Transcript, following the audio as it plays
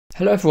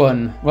Hello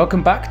everyone,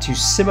 welcome back to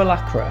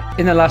Simulacra.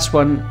 In the last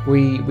one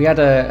we had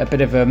a bit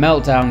of a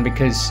meltdown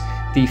because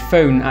the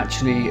phone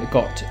actually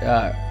got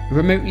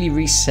remotely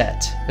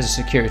reset as a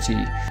security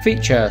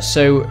feature.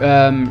 So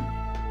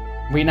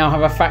we now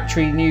have a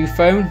factory new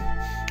phone,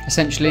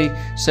 essentially.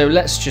 So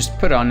let's just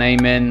put our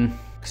name in,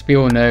 because we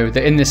all know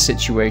that in this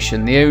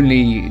situation the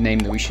only name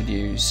that we should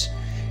use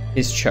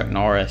is Chuck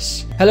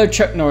Norris. Hello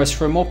Chuck Norris,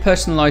 for a more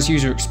personalised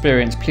user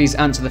experience, please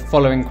answer the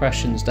following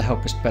questions to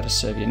help us better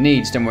serve your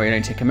needs. Don't worry, it'll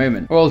only take a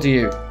moment. How old are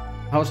you?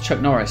 How's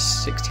Chuck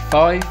Norris?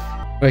 65?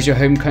 Where's your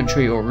home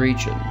country or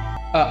region?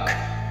 Are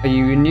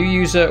you a new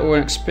user or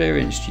an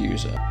experienced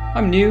user?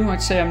 I'm new,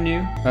 I'd say I'm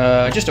new.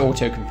 Just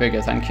auto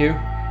configure, thank you.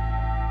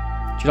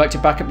 Do you like to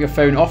back up your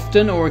phone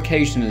often or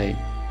occasionally?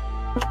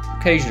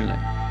 Occasionally.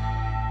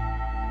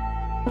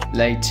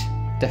 Late,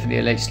 definitely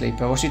a late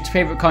sleeper. What's your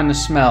favourite kind of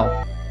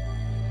smell?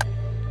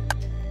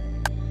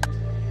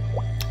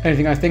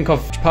 Anything I think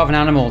of, which part of an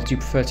animal do you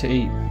prefer to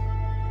eat?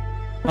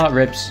 I like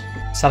ribs.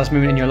 Saddest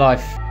moment in your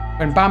life?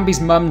 When Bambi's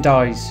mum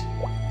dies.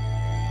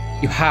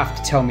 You have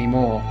to tell me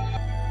more.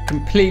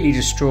 Completely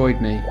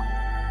destroyed me.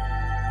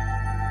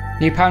 Are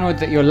you paranoid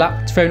that your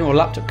phone or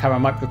laptop camera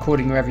might be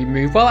recording your every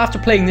move? Well, after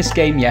playing this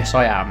game, yes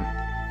I am.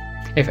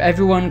 If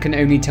everyone can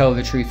only tell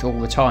the truth all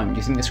the time, do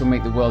you think this will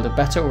make the world a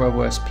better or a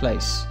worse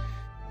place?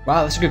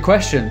 Wow, that's a good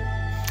question.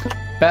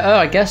 Better,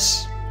 I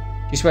guess.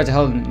 You swear to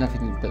hell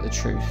nothing but the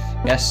truth.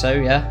 Yes, so,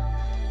 yeah.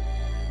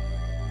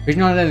 We do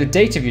not know the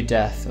date of your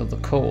death or the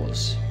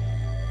cause.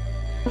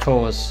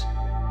 Cause.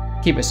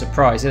 Keep it a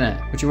surprise,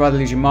 innit? Would you rather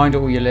lose your mind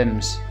or all your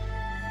limbs?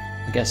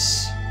 I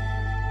guess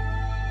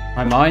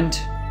my mind.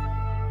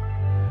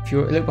 If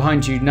you look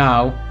behind you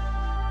now,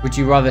 would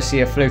you rather see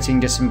a floating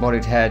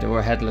disembodied head or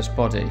a headless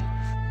body?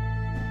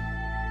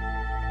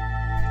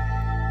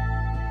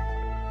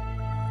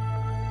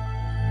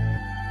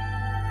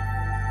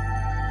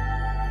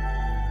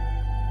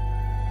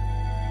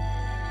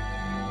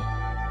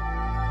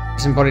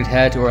 Disembodied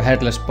head or a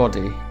headless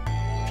body?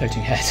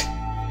 Floating head.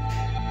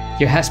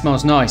 Your hair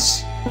smells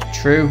nice.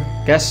 True,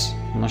 guess.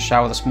 In my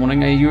shower this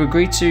morning. You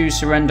agreed to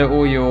surrender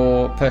all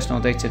your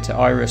personal data to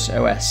Iris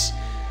OS.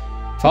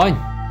 Fine.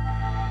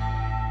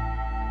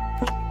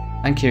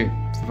 Thank you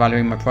for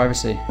valuing my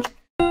privacy.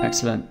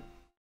 Excellent.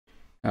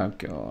 Oh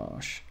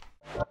gosh.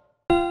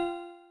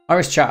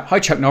 Iris chat. Hi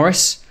Chuck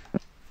Norris.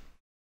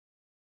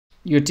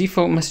 Your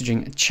default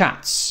messaging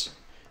chats.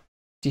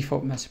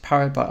 Default message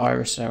powered by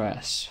Iris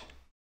OS.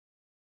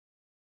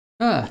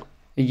 A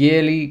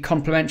yearly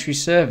complimentary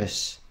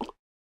service.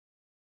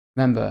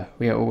 Remember,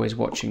 we are always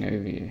watching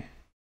over you.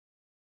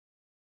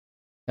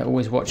 They're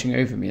always watching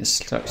over me.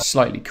 It's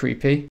slightly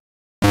creepy.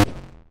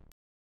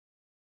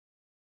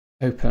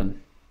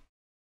 Open.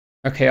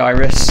 Okay,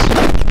 Iris.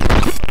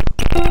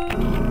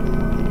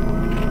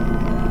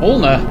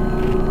 Ulna.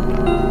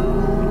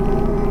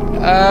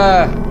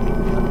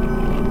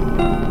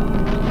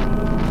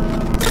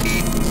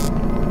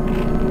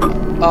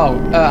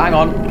 Hang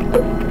on.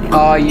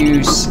 Are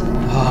you...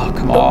 Oh,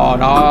 come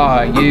on.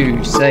 Are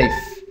you safe?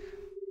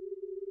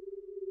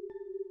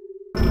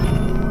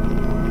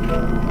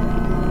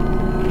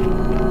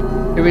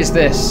 Who is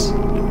this?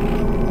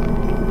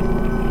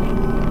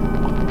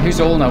 Who's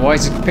Ulna? Why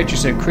is this picture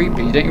so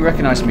creepy? Don't you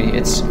recognise me?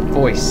 It's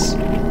voice.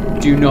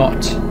 Do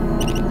not.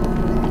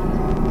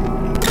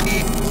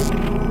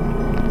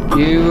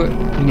 You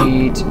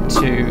need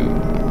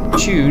to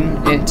tune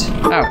it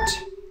out.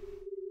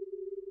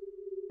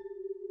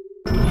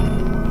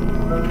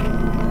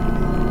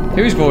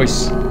 Whose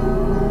voice?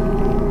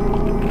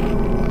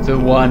 The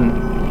one.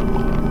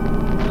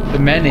 The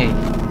many.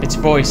 It's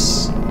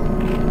voice.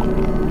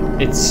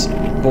 It's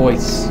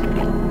voice.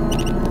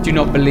 Do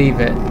not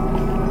believe it.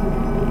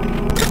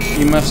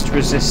 You must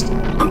resist.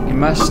 You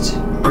must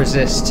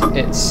resist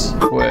its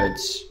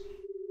words.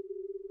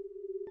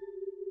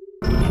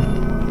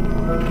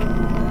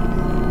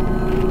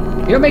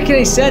 You don't make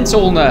any sense,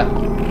 Ulna.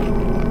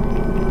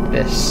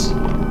 This.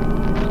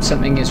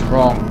 Something is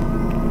wrong.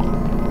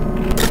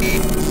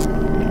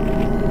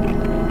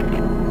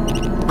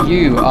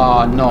 You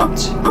are not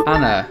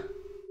Anna.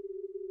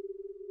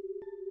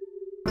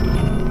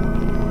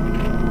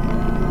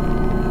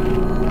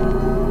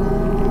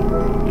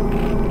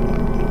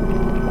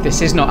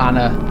 This is not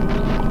Anna.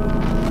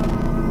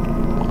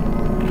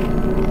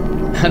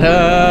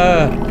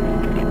 Anna!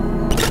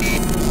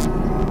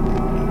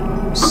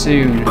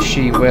 Soon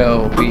she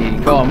will be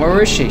gone.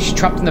 Where is she? She's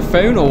trapped in the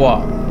phone or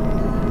what?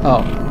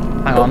 Oh,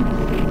 hang on.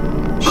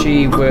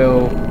 She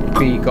will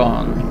be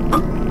gone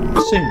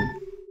soon.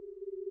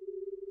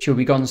 She'll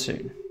be gone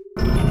soon.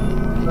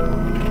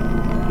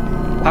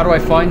 How do I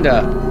find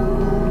her?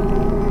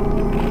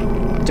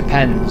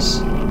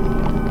 Depends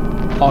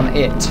on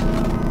it.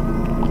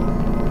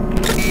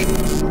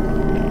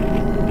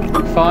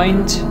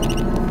 Find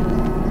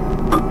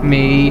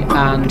me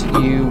and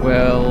you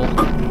will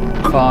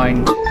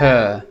find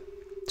her.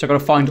 So I've got to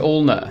find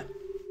Ulna.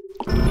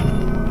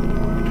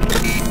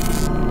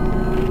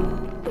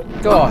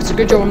 God, it's a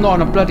good job I'm not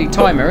on a bloody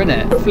timer, isn't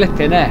it?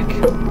 Flipping heck.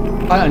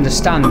 I don't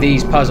understand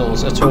these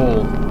puzzles at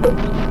all.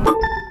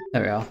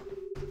 There we are.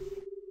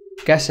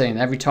 Guessing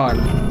every time.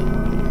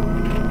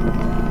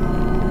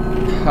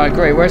 Alright,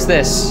 great. Where's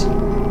this?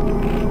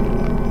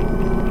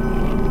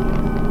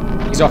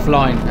 He's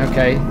offline.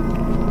 Okay.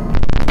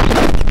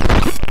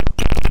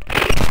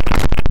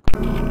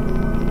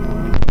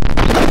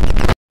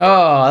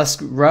 Oh,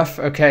 that's rough.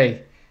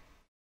 Okay.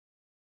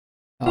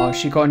 Oh,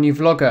 she got a new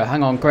vlogger.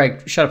 Hang on,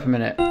 Greg. Shut up a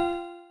minute.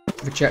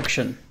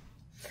 Rejection.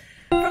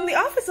 From the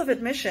Office of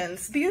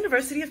Admissions, the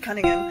University of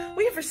Cunningham,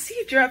 we have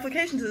received your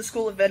application to the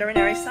School of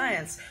Veterinary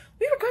Science.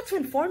 We regret to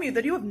inform you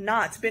that you have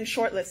not been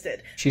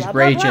shortlisted. She's blah,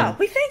 raging. Blah, blah.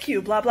 We thank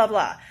you, blah, blah,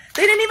 blah.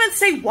 They didn't even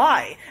say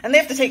why, and they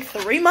have to take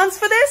 3 months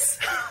for this?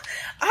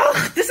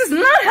 Ugh, this is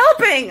not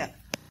helping!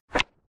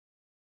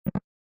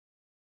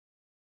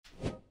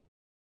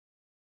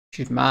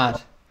 She's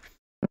mad.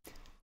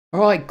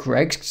 Alright,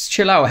 Greg, just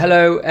chill out.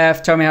 Hello,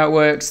 F, tell me how it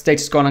works.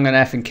 Data's gone, I'm going to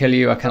F and kill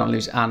you. I cannot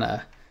lose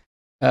Anna.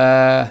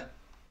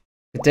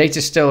 The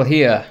data's still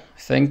here, I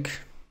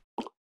think.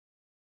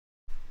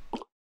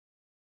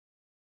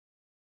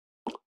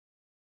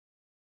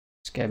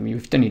 Scared me.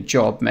 You've done your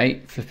job,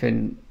 mate.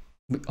 Flipping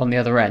on the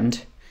other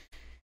end.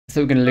 I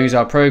thought we were going to lose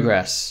our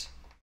progress.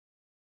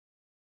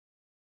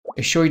 Are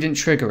you sure you didn't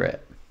trigger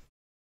it?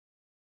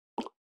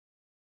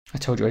 I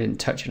told you I didn't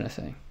touch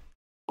anything.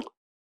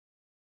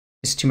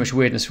 It's too much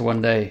weirdness for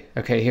one day.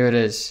 Okay, here it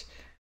is.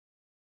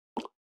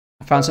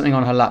 I found something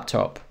on her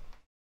laptop.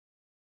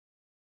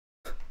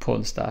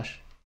 Porn stash.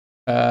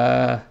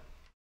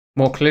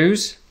 More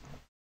clues?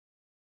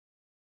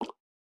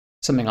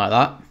 Something like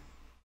that.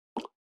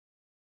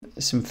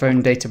 Some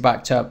phone data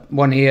backed up.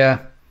 One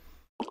here.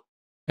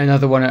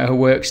 Another one at her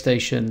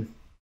workstation.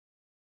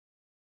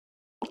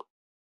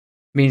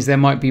 Means there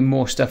might be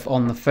more stuff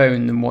on the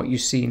phone than what you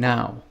see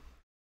now.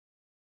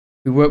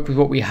 We work with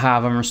what we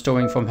have. I'm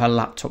restoring from her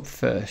laptop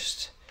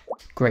first.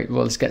 Great,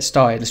 well, let's get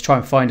started. Let's try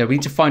and find her. We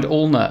need to find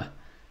Ulna.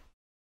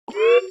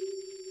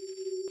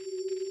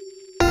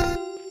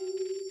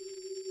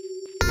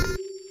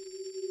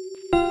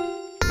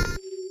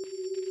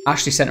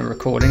 Ashley sent a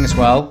recording as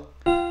well.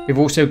 We've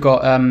also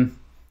got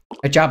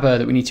a jabber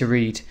that we need to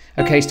read.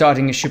 Okay,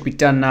 starting. It should be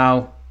done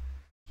now.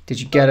 Did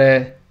you get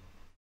it?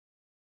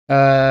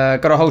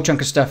 Got a whole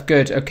chunk of stuff.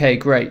 Good. Okay,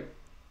 great.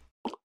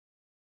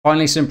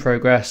 Finally some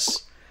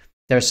progress.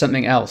 There's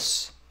something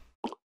else.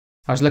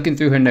 I was looking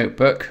through her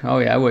notebook. Oh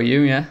yeah, were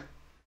you? Yeah.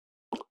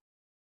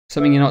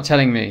 Something you're not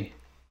telling me.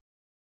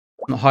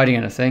 I'm not hiding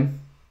anything.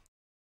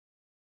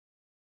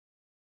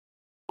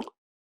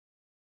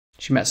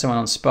 She met someone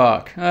on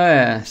Spark. Oh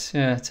yes,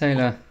 yeah,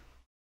 Taylor.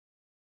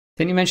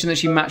 Didn't you mention that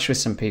she matched with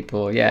some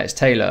people? Yeah, it's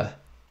Taylor.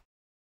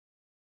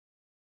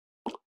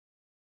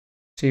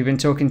 So you've been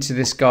talking to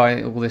this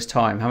guy all this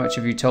time. How much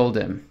have you told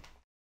him?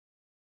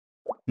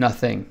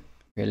 Nothing.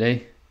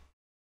 Really?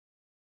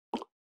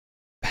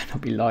 Better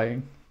not be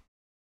lying.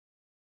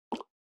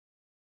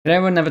 Did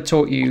anyone never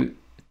taught you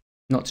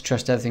not to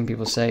trust everything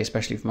people say,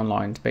 especially from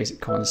online? It's basic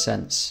common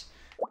sense.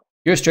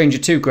 You're a stranger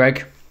too,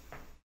 Greg.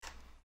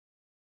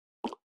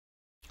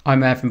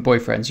 I'm having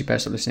boyfriends. You better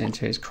stop listening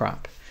to his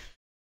crap.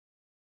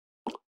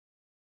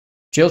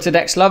 Jilted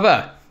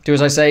ex-lover. Do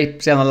as I say.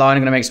 Stay on the line.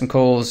 I'm going to make some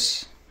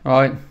calls. All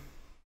right.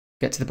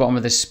 Get to the bottom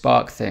of this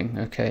Spark thing.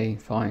 Okay,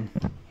 fine.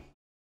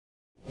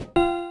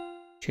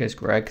 Cheers,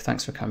 Greg.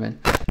 Thanks for coming.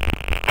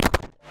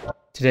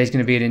 Today's going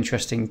to be an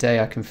interesting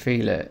day. I can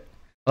feel it.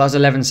 Well, that was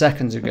 11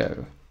 seconds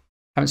ago.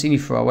 Haven't seen you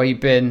for a while. Where you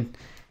been?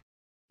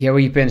 Yeah, where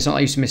you been? It's not like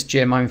I used to miss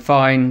gym. I'm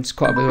fine. It's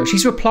quite a bit.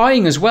 She's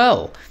replying as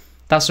well.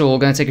 That's all.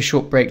 Going to take a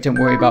short break. Don't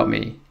worry about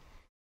me.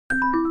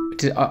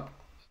 Do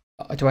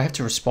I have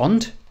to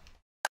respond?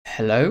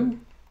 Hello?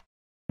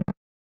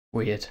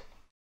 Weird.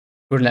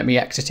 Wouldn't let me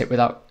exit it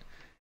without...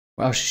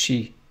 Well,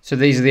 she... So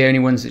these are the only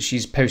ones that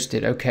she's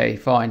posted. Okay,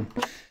 fine.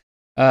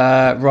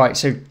 Right,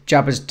 so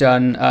Jabba's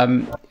done.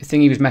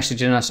 Thingy was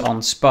messaging us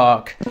on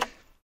Spark.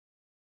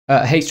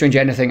 Hey, stranger,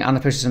 anything. Anna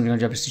posted something on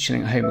Jabba's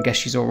chilling at home. I guess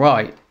she's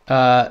alright.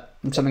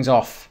 Something's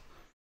off.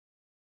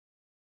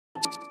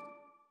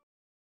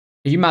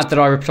 Are you mad that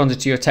I responded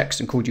to your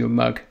text and called you a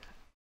mug?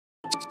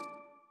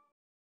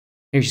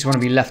 You just want to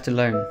be left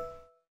alone.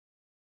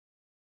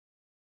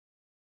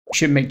 You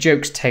shouldn't make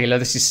jokes, Taylor.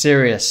 This is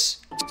serious.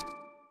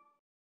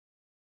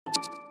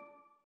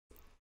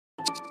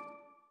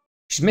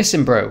 She's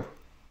missing, bro.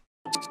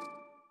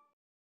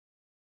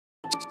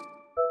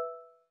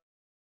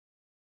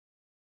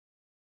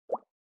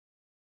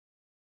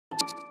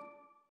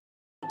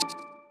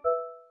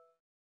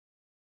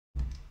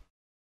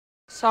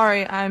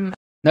 Sorry, I'm...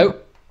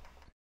 Nope.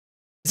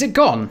 Is it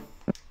gone?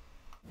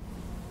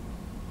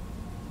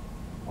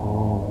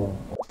 Oh.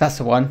 That's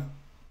the one.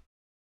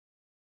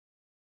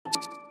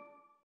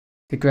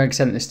 Did Greg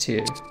send this to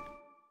you?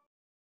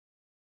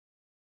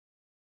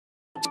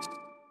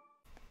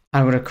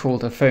 I would have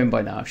called her phone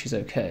by now if she's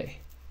okay.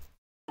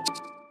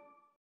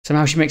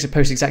 Somehow she makes a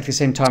post exactly the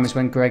same time as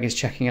when Greg is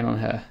checking in on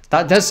her.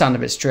 That does sound a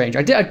bit strange.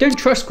 I don't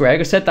trust Greg.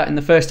 I said that in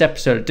the first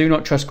episode. I do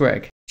not trust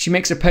Greg. She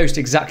makes a post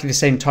exactly the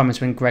same time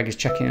as when Greg is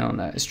checking in on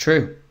her. It's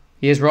true.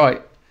 He is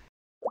right.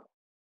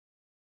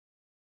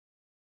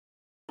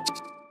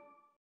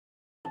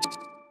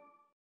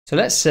 So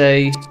let's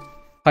say,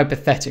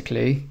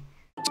 hypothetically,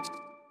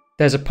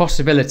 there's a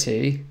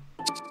possibility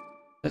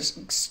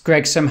that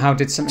Greg somehow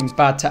did something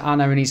bad to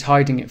Anna and he's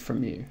hiding it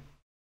from you.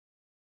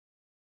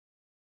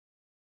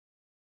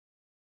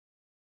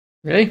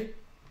 Really?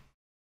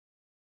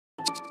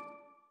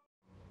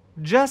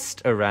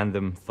 Just a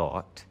random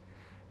thought.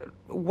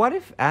 What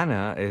if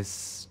Anna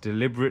is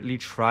deliberately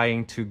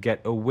trying to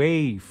get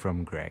away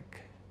from Greg?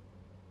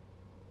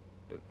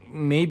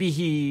 Maybe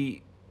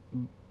he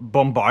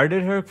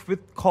bombarded her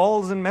with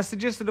calls and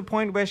messages to the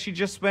point where she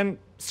just went,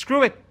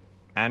 screw it,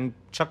 and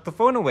chucked the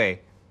phone away.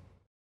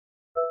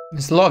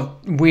 There's a lot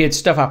of weird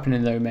stuff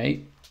happening though,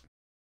 mate.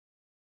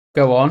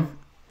 Go on.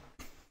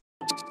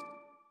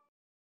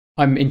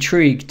 I'm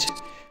intrigued.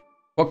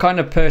 What kind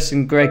of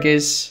person Greg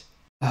is?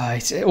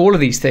 It's all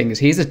of these things.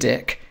 He's a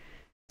dick.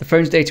 The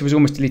phone's data was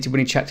almost deleted when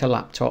he checked her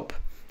laptop.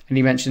 And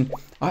he mentioned,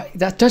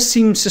 that does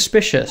seem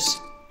suspicious.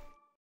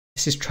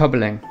 This is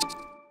troubling.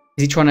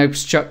 Is he trying to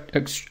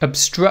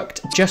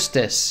obstruct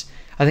justice?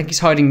 I think he's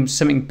hiding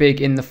something big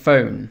in the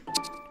phone.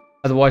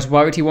 Otherwise,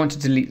 why would he want to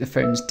delete the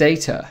phone's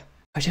data?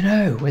 I don't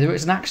know whether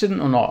it's an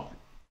accident or not.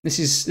 This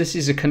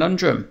is a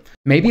conundrum.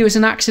 Maybe it was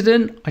an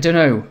accident. I don't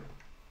know.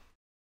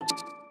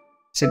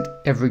 Said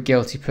every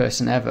guilty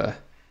person ever.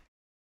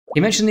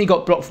 He mentioned that he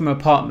got blocked from an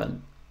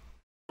apartment.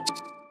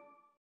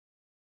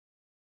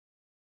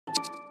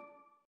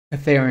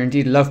 If they are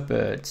indeed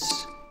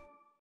lovebirds,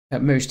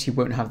 at most he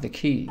won't have the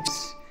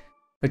keys.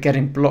 But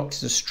getting blocked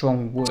is a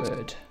strong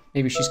word.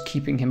 Maybe she's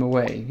keeping him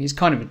away. He's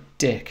kind of a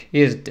dick.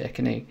 He is a dick,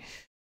 isn't he?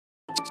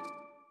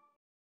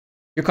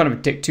 You're kind of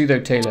a dick too, though,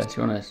 Taylor, to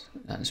be honest.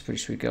 That's a pretty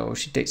sweet girl.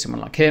 She'd date someone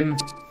like him.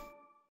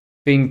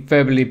 Being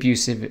verbally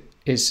abusive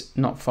is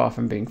not far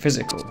from being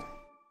physical.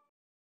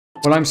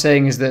 What I'm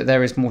saying is that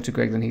there is more to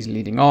Greg than he's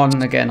leading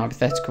on. Again,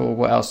 hypothetical.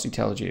 What else he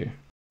told you?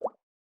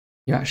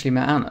 You actually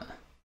met Anna.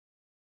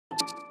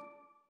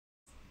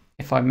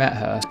 If I met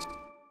her,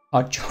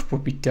 our job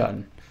would be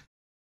done.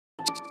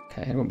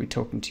 Okay, I won't be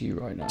talking to you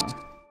right now.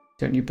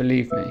 Don't you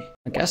believe me?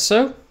 I guess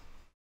so.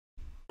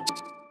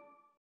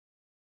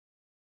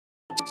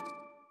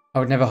 I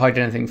would never hide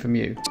anything from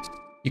you.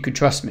 You could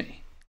trust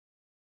me.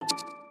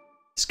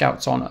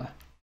 Scout's honor.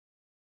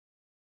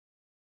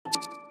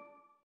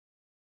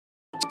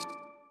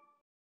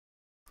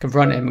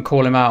 Confront him and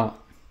call him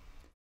out.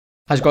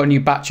 I've got a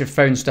new batch of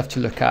phone stuff to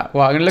look at.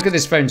 Well, I'm going to look at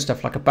this phone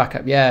stuff like a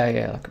backup.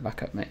 Yeah, like a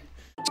backup, mate.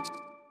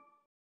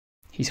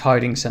 He's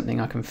hiding something.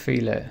 I can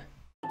feel it.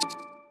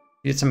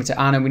 He did something to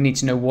Anna. We need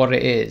to know what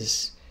it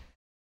is.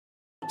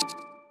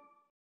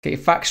 Get your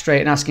facts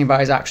straight and ask him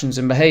about his actions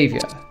and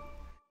behaviour.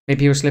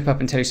 Maybe he'll slip up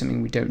and tell you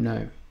something we don't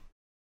know.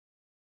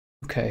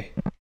 Okay.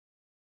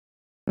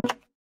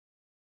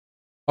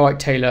 Alright,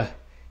 Taylor.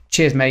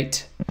 Cheers,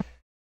 mate.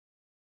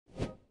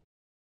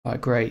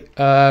 Alright, great.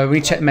 We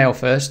need to check the mail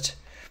first.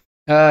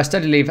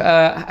 Study leave.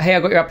 Hey, I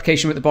got your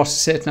application with the boss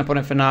sitting up on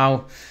it for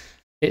now.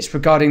 It's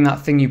regarding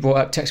that thing you brought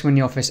up. Text me in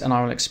the office and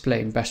I will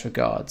explain. Best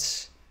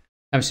regards.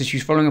 So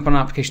she's following up on an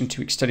application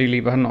 2 weeks study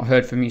leave. I have not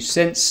heard from you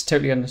since.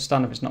 Totally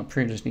understand if it's not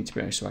approved. I just need to be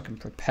honest so I can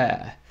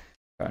prepare.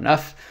 Fair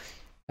enough.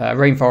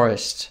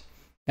 Rainforest.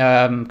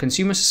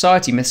 Consumer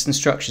society myths and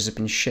structures have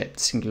been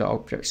shipped. Singular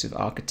objects of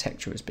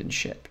architecture has been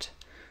shipped.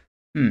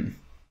 Oh,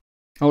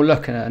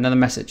 look, another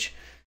message.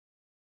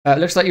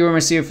 Looks like you were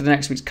received for the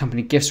next week's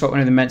company gift swap.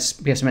 I know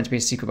the gifts are meant to be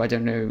a secret, but I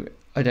don't know.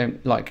 I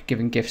don't like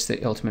giving gifts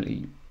that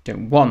ultimately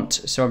don't want.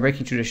 So I'm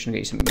breaking tradition and get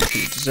you something that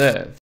you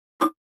deserve.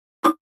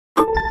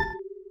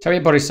 Tell me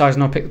your body size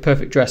and I'll pick the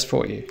perfect dress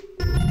for you.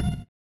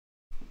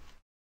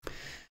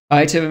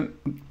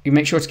 You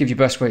make sure to give your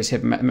bust waist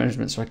hip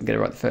measurements so I can get it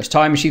right the first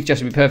time. A sheath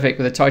just would be perfect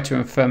with a tighter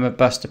and firmer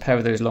bust to pair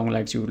with those long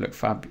legs. You would look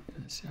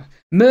fabulous.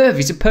 Merv,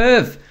 he's a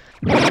perv.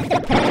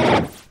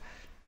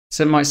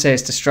 Some might say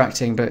it's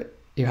distracting, but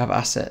you have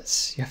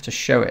assets. You have to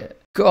show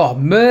it. God,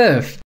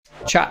 Merv.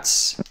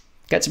 Chats.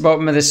 Get to the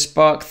bottom of this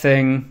spark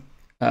thing.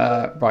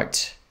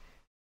 Right.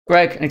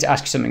 Greg, I need to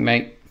ask you something,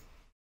 mate.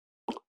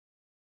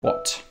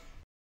 What?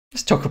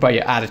 Let's talk about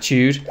your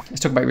attitude. Let's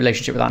talk about your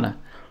relationship with Anna.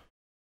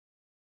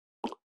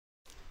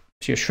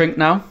 So you're a shrink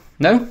now?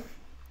 No?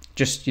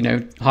 Just, you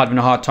know, having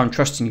a hard time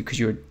trusting you because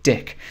you're a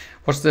dick.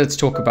 What's there to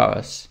talk about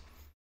us?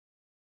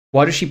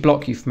 Why does she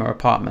block you from her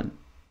apartment?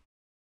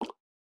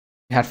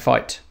 You had a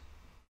fight.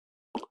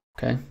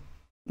 Okay.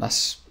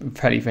 That's a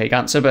fairly vague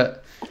answer,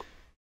 but I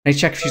need to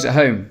check if she's at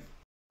home.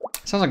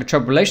 Sounds like a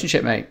troubled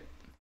relationship, mate.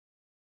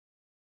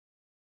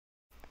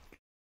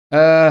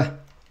 Let's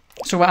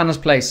talk about Anna's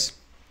place.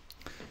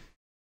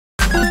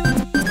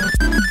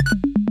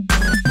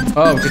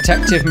 Oh,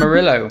 Detective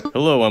Murillo.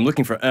 Hello, I'm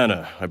looking for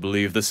Anna. I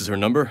believe this is her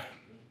number.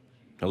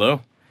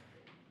 Hello?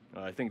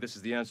 I think this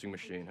is the answering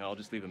machine. I'll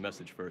just leave a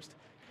message first.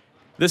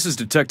 This is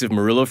Detective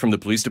Murillo from the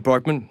police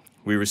department.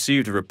 We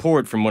received a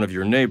report from one of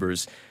your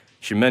neighbors.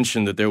 She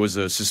mentioned that there was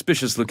a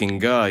suspicious-looking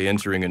guy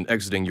entering and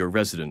exiting your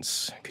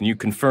residence. Can you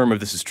confirm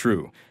if this is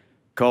true?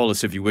 Call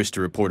us if you wish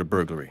to report a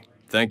burglary.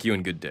 Thank you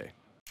and good day.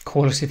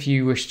 Call us if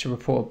you wish to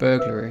report a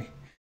burglary.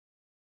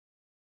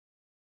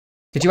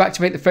 Did you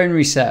activate the phone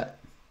reset?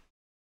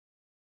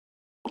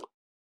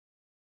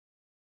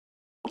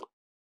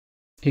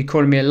 You're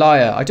calling me a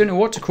liar. I don't know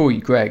what to call you,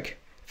 Greg.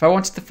 If I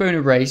wanted the phone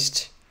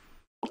erased,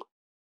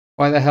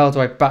 why the hell do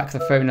I back the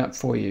phone up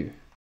for you?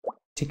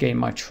 To gain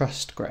my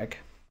trust, Greg.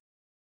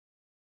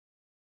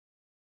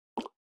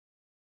 The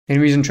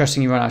only reason I'm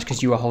trusting you right now is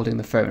because you are holding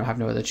the phone. I have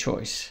no other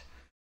choice.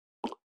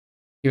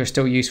 You are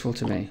still useful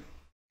to me.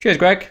 Cheers,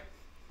 Greg.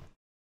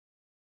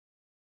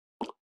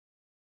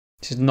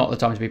 This is not the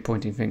time to be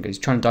pointing fingers.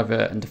 He's trying to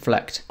divert and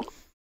deflect.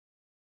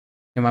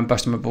 Your man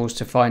busting my balls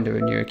to find her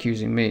and you're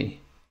accusing me.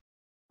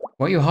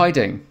 What are you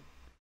hiding?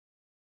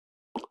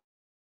 Hope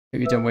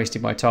you're done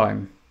wasting my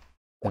time.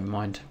 Never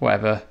mind.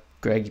 Whatever.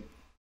 Greg.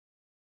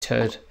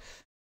 Turd.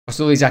 What's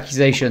all these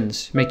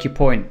accusations? Make your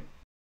point.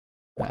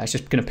 It's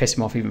just going to piss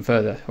him off even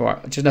further.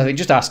 Alright, just nothing.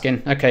 Just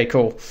asking. Okay,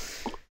 cool.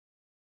 If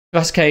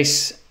that's the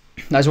case,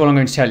 that's all I'm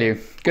going to tell you.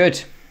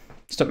 Good.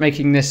 Stop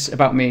making this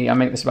about me. I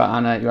make this about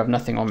Anna. You have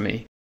nothing on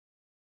me.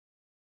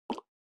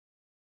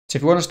 So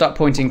if you want to start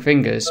pointing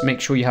fingers,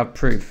 make sure you have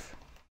proof.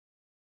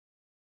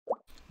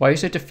 Why are you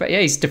so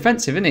yeah, he's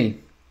defensive, isn't he?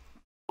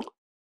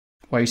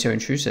 Why are you so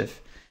intrusive?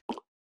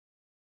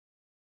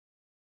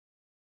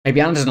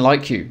 Maybe Anna doesn't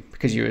like you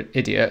because you're an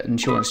idiot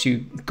and she wants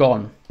you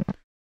gone.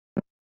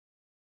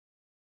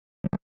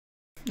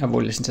 I've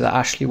already listened to that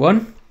Ashley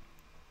one.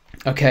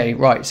 Okay,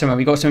 right, so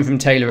we got something from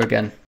Taylor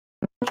again.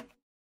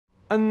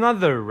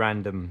 Another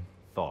random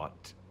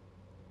thought.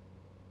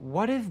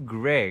 What if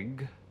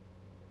Greg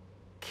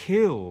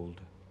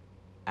killed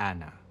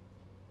Anna?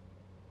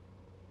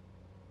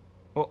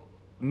 Well,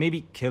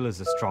 maybe kill is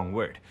a strong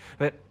word,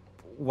 but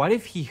what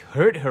if he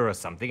hurt her or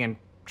something and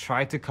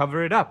tried to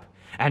cover it up,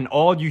 and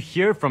all you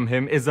hear from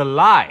him is a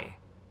lie?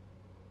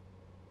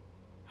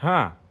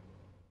 Huh.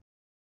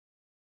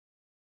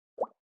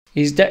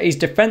 He's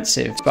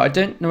defensive, but I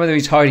don't know whether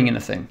he's hiding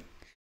anything.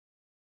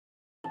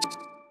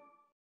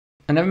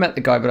 I never met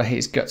the guy, but I hate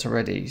his guts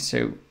already.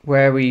 So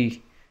where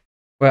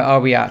are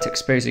we at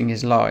exposing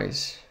his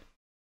lies?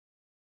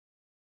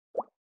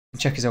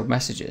 Check his old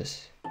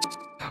messages.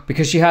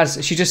 Because she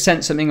just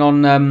sent something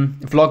on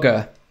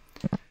Vlogger.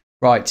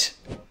 Right,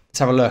 let's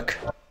have a look.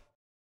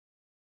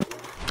 Oh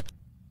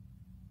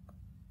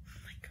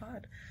my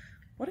god.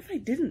 What if I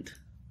didn't?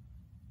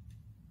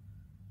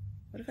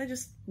 What if I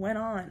just went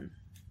on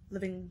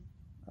living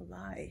a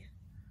lie?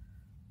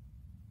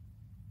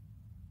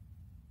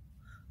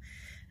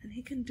 And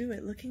he can do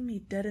it looking me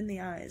dead in the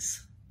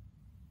eyes.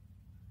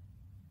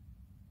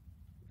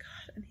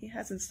 God, and he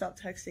hasn't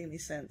stopped texting me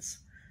since.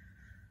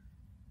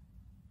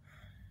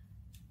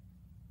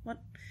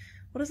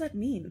 What does that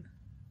mean?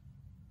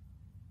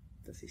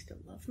 Does he still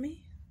love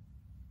me?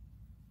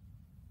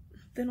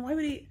 Then why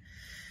would he...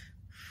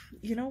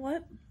 You know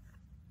what?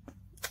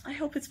 I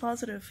hope it's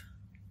positive.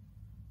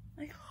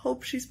 I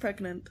hope she's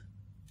pregnant.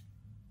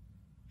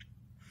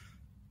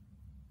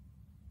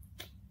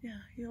 Yeah,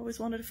 he always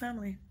wanted a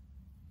family.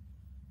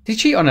 Did he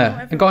cheat on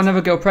her and got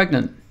another girl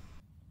pregnant?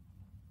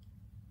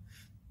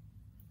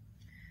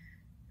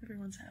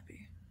 Everyone's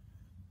happy.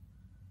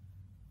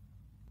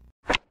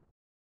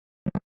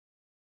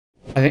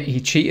 I think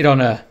he cheated on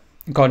her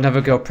and got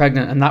another girl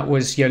pregnant, and that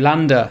was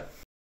Yolanda.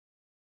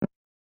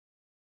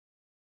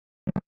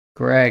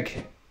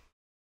 Greg.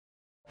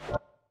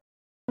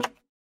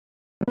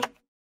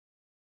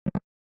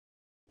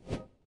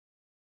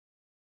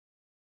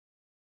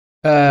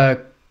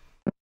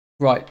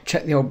 Right,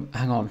 check the old...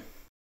 Hang on.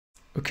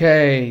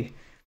 Okay.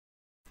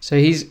 So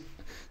he's...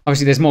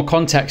 Obviously, there's more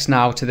context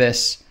now to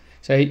this.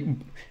 So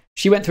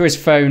she went through his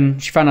phone.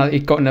 She found out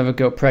he'd got another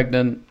girl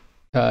pregnant.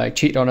 He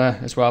cheated on her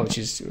as well, which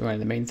is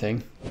the main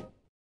thing.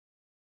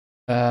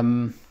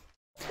 Can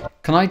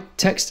I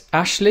text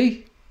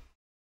Ashley?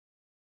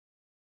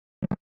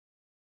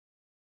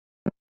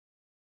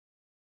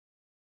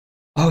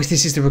 Oh,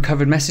 this is the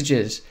recovered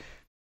messages.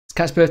 It's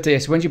Kat's birthday.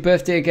 So when's your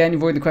birthday again? You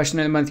avoided the question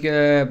a month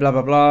ago. Blah,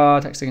 blah,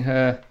 blah. Texting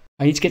her.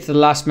 I need to get to the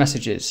last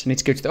messages. I need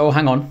to go to the... Oh,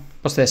 hang on.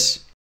 What's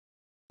this?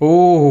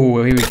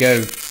 Oh, here we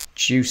go.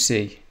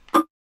 Juicy.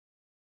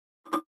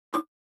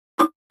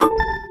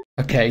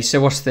 Okay, so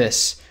what's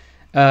this?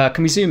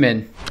 Can we zoom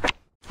in?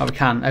 Oh, we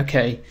can.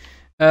 Okay.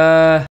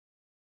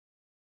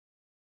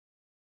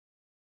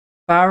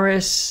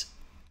 Faris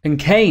and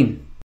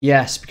Kane.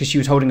 Yes, because she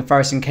was holding a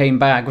Faris and Kane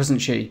bag,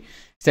 wasn't she?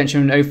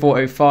 Extension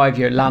 0405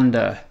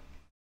 Yolanda.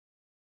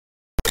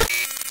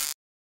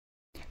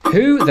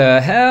 Who the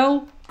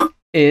hell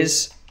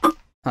is...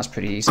 That's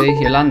pretty easy.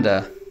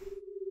 Yolanda.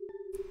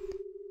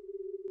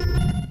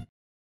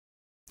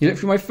 You looked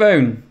through my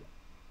phone.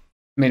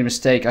 Made a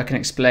mistake. I can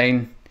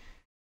explain.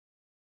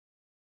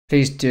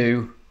 Please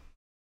do.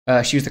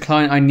 She was the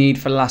client I need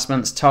for last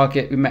month's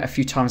target. We met a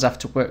few times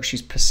after work.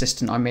 She's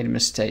persistent. I made a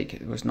mistake.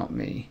 It was not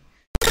me.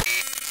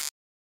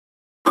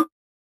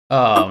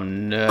 Oh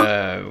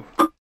no.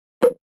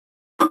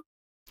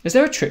 Is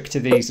there a trick to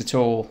these at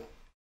all?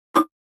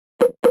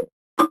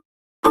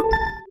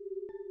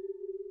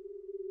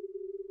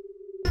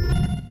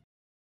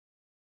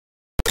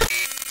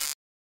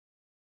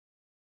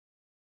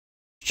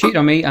 She cheated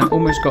on me and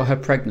almost got her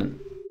pregnant.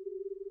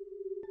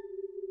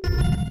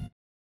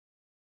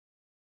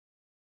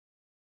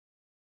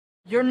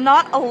 You're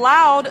not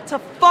allowed to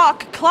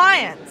fuck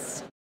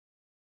clients.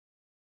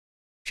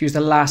 She was the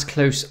last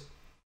close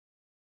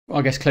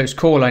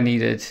call I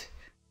needed.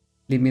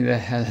 Leave me the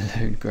hell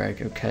alone,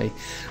 Greg, okay.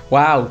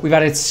 Wow, we've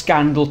added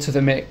Scandal to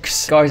the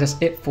mix. Guys, that's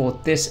it for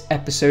this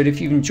episode. If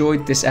you've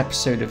enjoyed this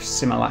episode of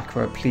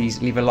Simulacra,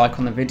 please leave a like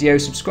on the video,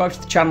 subscribe to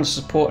the channel to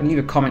support, and leave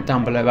a comment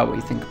down below about what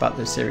you think about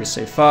the series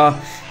so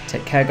far.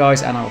 Take care,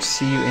 guys, and I'll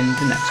see you in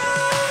the next one.